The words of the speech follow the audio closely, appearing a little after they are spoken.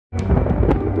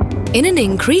In an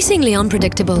increasingly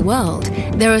unpredictable world,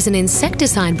 there is an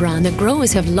insecticide brand that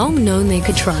growers have long known they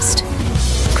could trust: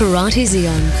 Karate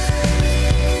Zeon.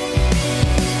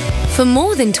 For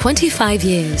more than 25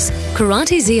 years,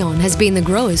 Karate Zeon has been the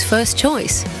grower's first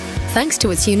choice, thanks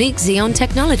to its unique Zeon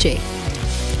technology.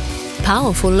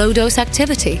 Powerful low-dose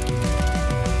activity,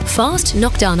 fast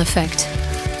knockdown effect,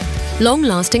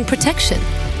 long-lasting protection,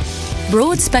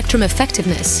 broad-spectrum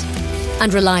effectiveness,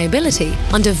 and reliability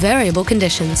under variable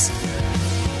conditions.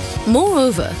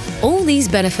 Moreover, all these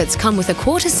benefits come with a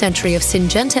quarter-century of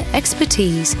Syngenta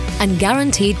expertise and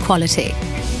guaranteed quality.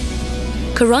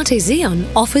 Karate Zeon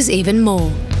offers even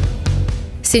more.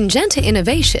 Syngenta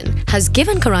innovation has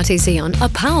given Karate Zeon a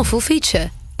powerful feature: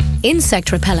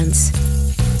 insect repellence.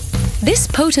 This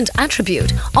potent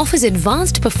attribute offers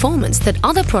advanced performance that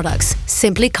other products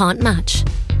simply can't match.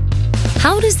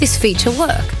 How does this feature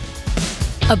work?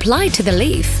 Applied to the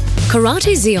leaf,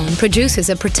 Karate Zeon produces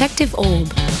a protective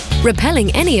orb,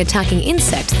 repelling any attacking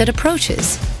insect that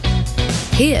approaches.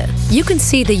 Here, you can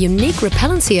see the unique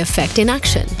repellency effect in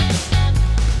action.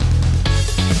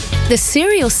 The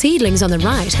cereal seedlings on the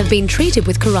right have been treated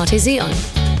with Karate Zeon.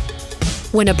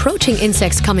 When approaching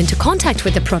insects come into contact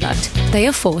with the product, they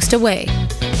are forced away.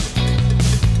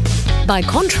 By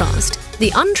contrast,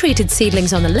 the untreated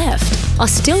seedlings on the left are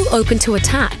still open to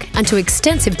attack and to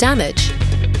extensive damage.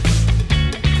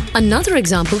 Another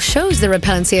example shows the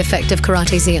repellency effect of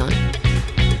Karate Zeon.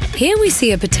 Here we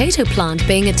see a potato plant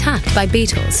being attacked by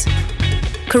beetles.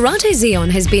 Karate Zeon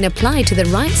has been applied to the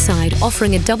right side,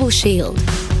 offering a double shield.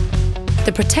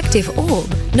 The protective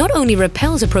orb not only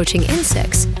repels approaching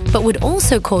insects, but would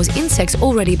also cause insects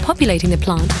already populating the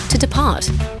plant to depart.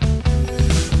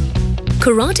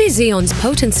 Karate Zeon's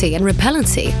potency and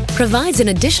repellency provides an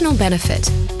additional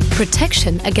benefit: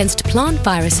 protection against plant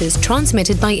viruses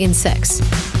transmitted by insects,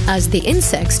 as the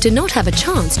insects do not have a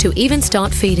chance to even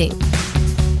start feeding.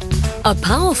 A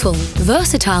powerful,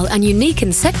 versatile and unique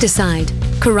insecticide,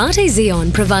 Karate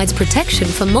Zeon provides protection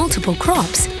for multiple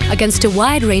crops against a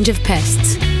wide range of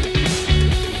pests.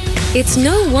 It's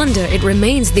no wonder it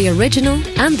remains the original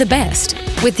and the best,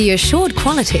 with the assured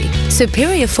quality,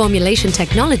 superior formulation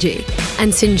technology,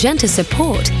 and Syngenta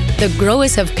support that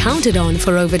growers have counted on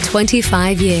for over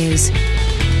 25 years.